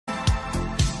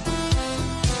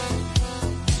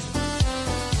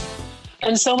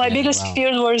And so my biggest wow.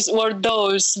 fears were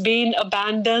those: being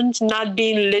abandoned, not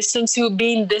being listened to,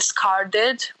 being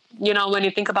discarded. You know, when you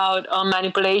think about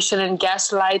manipulation and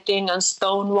gaslighting and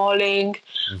stonewalling,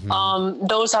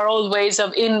 those are all ways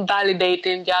of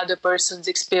invalidating the other person's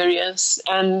experience.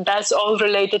 And that's all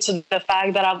related to the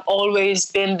fact that I've always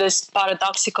been this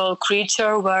paradoxical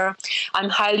creature where I'm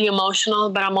highly emotional,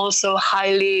 but I'm also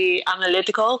highly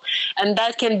analytical. And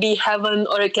that can be heaven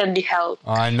or it can be hell.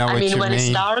 I know I what mean, you when mean. it's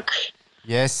dark,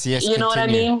 Yes, you know what I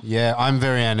continue. mean? Yeah, I'm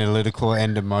very analytical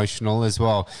and emotional as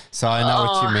well. So I know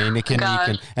what you mean. You God.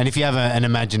 can, and if you have an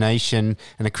imagination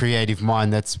and a creative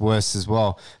mind, that's worse as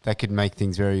well. That could make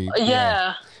things very,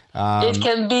 Yeah. It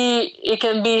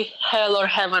can be hell or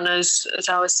heaven, as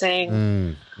I was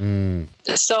saying.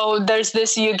 So there's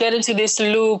this, you get into this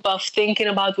loop of thinking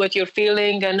about what you're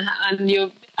feeling, and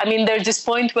I mean, there's this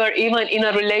point where even in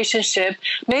a relationship,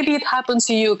 maybe it happened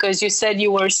to you because you said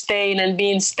you were staying and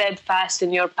being steadfast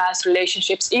in your past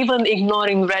relationships, even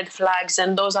ignoring red flags,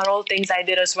 and those are all things I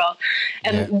did as well.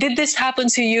 And did this happen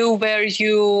to you where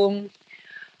you,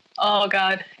 oh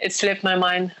God, it slipped my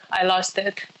mind. I lost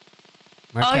it.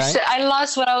 Okay. Oh shit! I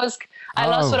lost what I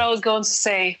was going to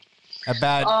say.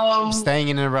 About staying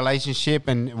in a relationship,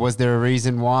 and was there a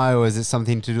reason why, or is it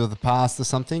something to do with the past or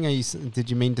something? Did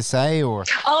you mean to say, or?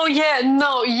 Oh yeah,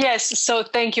 no, yes. So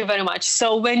thank you very much.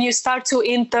 So when you start to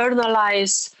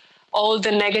internalize all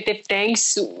the negative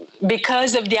things,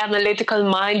 because of the analytical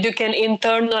mind, you can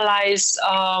internalize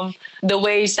the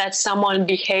ways that someone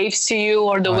behaves to you,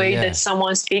 or the way that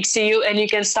someone speaks to you, and you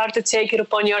can start to take it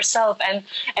upon yourself. And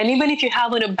even if you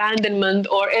have an abandonment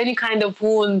or any kind of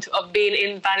wound of being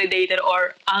invalidated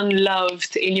or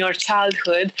unloved in your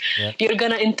childhood, you're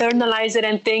going to internalize it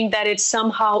and think that it's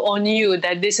somehow on you,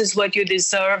 that this is what you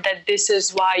deserve, that this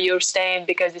is why you're staying,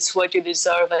 because it's what you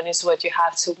deserve and it's what you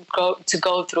have to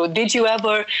go through. Did you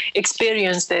ever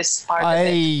experience this part of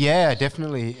it? Yeah,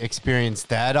 definitely experienced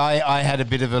that. I had a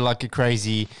bit of a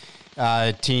crazy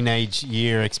teenage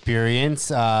year experience.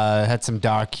 Had some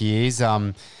dark years.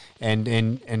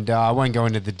 And I won't go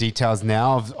into the details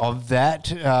now of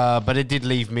that, but it did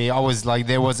leave me. I was like,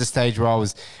 there was a stage where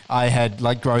I had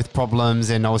like growth problems,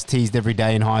 and I was teased every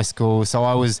day in high school. So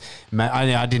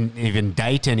I didn't even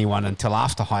date anyone until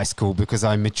after high school, because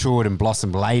I matured and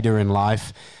blossomed later in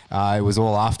life. It was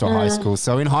all after high school.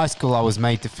 So in high school, I was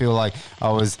made to feel like I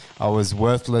was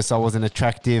worthless. I wasn't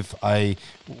attractive. I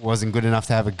wasn't good enough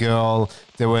to have a girl.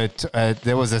 There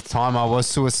was a time I was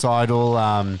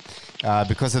suicidal.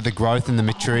 Because of the growth and the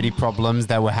maturity problems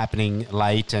that were happening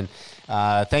late. And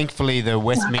thankfully, the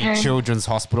Westmead Children's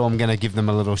Hospital, I'm going to give them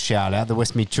a little shout out. The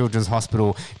Westmead Children's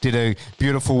Hospital did a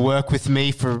beautiful work with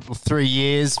me for 3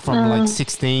 years, from like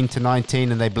 16 to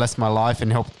 19, and they blessed my life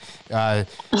and helped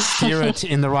steer it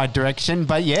in the right direction.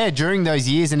 But yeah, during those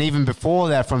years, and even before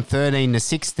that, from 13 to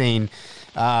 16,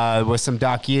 were some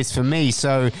dark years for me.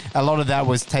 So a lot of that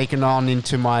was taken on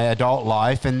into my adult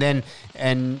life. And then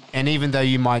and even though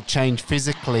you might change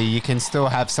physically, you can still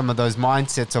have some of those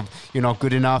mindsets of you're not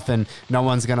good enough and no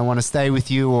one's going to want to stay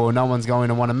with you, or no one's going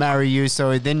to want to marry you.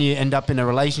 So then you end up in a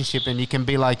relationship and you can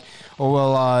be like, oh,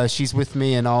 well, she's with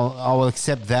me and I'll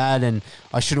accept that, and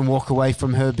I shouldn't walk away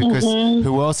from her because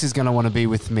who else is going to want to be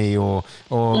with me, or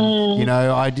you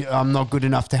know, I'm not good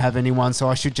enough to have anyone, so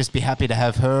I should just be happy to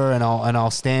have her, and I'll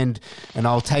stand and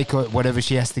I'll take whatever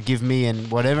she has to give me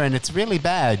and whatever. And it's really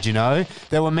bad, you know.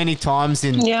 There were many times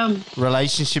in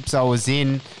relationships I was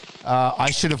in, I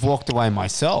should have walked away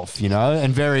myself, you know,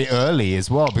 and very early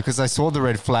as well, because I saw the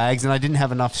red flags and I didn't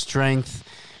have enough strength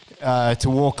to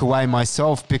walk away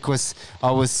myself, because I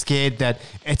was scared that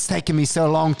it's taken me so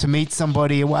long to meet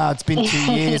somebody. Wow, it's been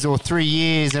 2 years or 3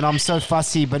 years and I'm so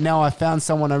fussy, but now I found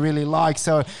someone I really like,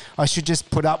 so I should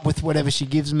just put up with whatever she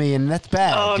gives me, and that's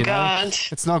bad. Oh, you God. know?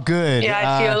 It's not good.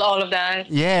 Yeah, I feel all of that.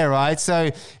 Yeah, right.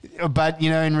 So, but, you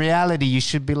know, in reality, you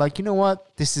should be like, you know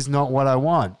what? This is not what I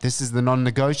want. This is the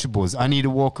non-negotiables. I need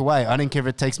to walk away. I don't care if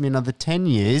it takes me another 10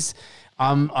 years.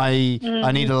 I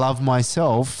need to love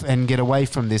myself and get away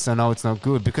from this. I know it's not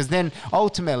good, because then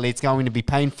ultimately it's going to be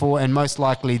painful, and most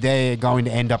likely they're going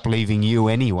to end up leaving you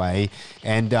anyway,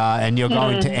 and you're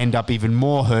going to end up even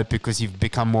more hurt because you've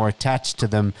become more attached to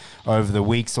them over the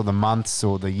weeks or the months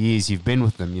or the years you've been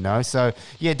with them, you know. So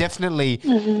yeah, definitely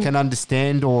can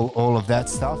understand all of that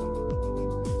stuff.